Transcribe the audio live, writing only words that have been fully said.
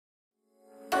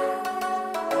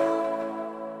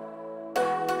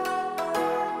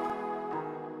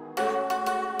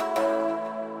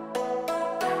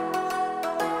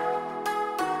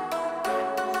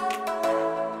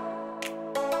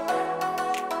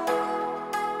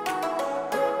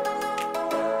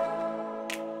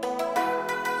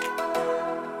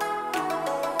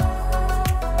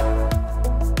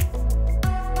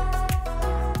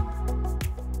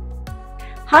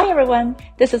Hi everyone,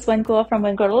 this is Wen Guo from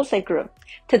Wen Guo Real Estate Group.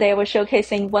 Today we're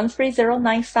showcasing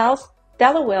 1309 South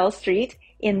Delaware Street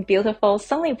in beautiful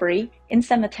Sunnybrae in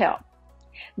San Mateo.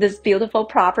 This beautiful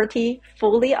property,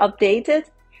 fully updated.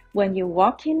 When you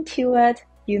walk into it,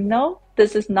 you know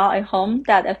this is not a home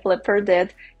that a flipper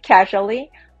did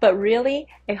casually, but really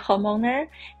a homeowner.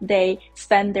 They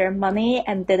spent their money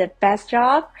and did the best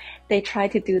job. They try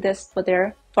to do this for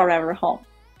their forever home.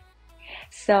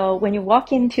 So when you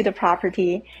walk into the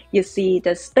property, you see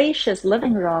the spacious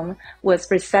living room with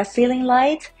recessed ceiling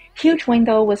light, huge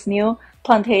window with new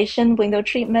plantation window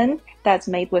treatment that's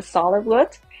made with solid wood.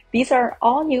 These are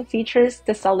all new features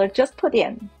the seller just put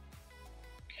in.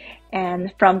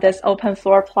 And from this open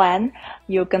floor plan,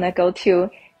 you're gonna go to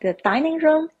the dining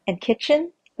room and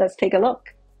kitchen. Let's take a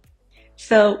look.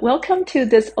 So welcome to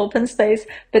this open space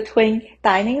between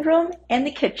dining room and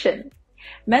the kitchen.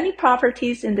 Many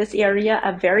properties in this area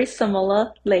are very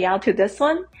similar layout to this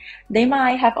one. They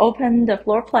might have opened the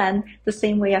floor plan the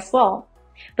same way as well.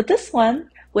 But this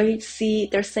one, we see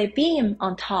there's a beam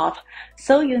on top.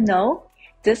 So you know,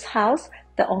 this house,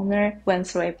 the owner went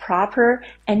through a proper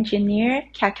engineer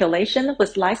calculation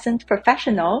with licensed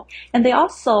professional, and they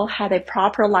also had a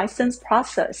proper license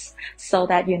process so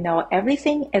that you know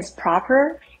everything is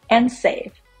proper and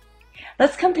safe.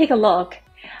 Let's come take a look.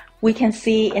 We can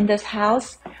see in this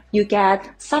house, you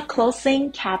get soft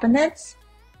closing cabinets,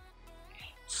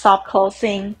 soft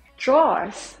closing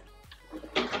drawers.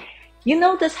 You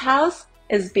know this house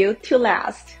is built to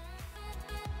last.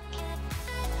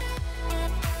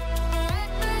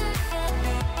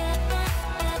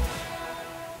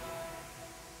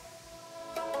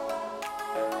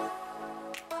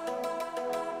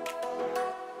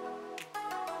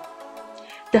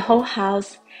 The whole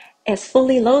house is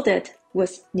fully loaded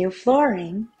with new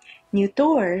flooring, new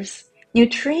doors, new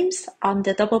trims on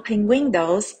the double pane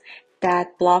windows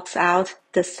that blocks out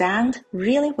the sound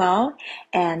really well,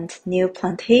 and new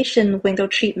plantation window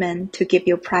treatment to give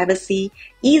you privacy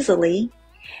easily.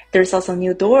 There's also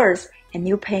new doors and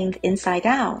new paint inside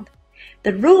out.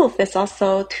 The roof is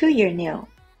also 2-year new.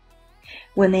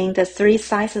 Within the 3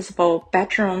 sizable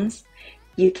bedrooms,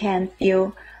 you can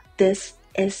feel this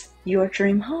is your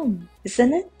dream home,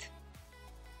 isn't it?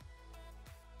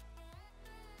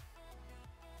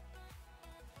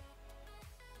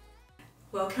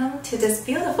 Welcome to this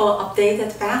beautiful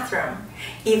updated bathroom.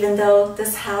 Even though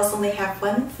this house only have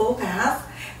 1 full bath,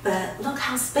 but look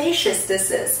how spacious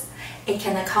this is. It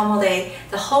can accommodate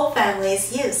the whole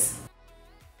family's use.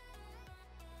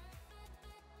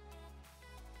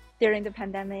 During the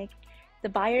pandemic, the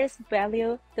buyers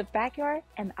value the backyard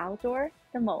and outdoor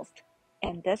the most,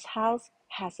 and this house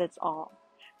has it all.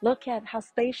 Look at how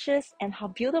spacious and how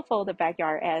beautiful the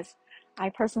backyard is. I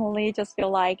personally just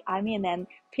feel like I'm in an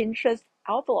Pinterest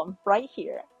album right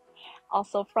here.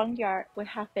 Also, front yard, we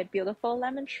have a beautiful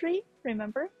lemon tree,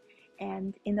 remember?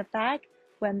 And in the back,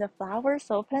 when the flowers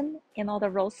open and all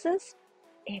the roses,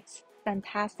 it's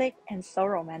fantastic and so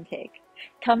romantic.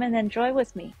 Come and enjoy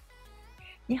with me.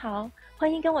 你好，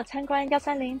欢迎跟我参观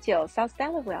1309 South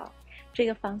Delaware。这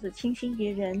个房子清新宜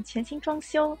人，全新装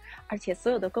修，而且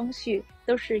所有的工序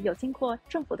都是有经过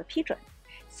政府的批准，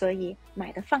所以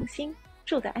买的放心，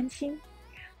住的安心。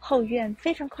后院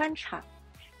非常宽敞，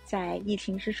在疫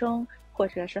情之中或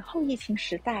者是后疫情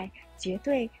时代，絕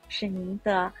對是您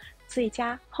的最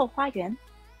佳後花園。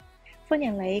歡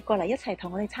迎你過嚟一齊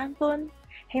同我哋參觀，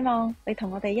希望你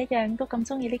同我哋一樣都咁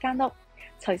鍾意呢間屋，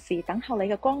隨時等候你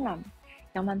嘅光臨。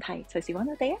有問題隨時揾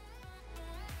我哋啊！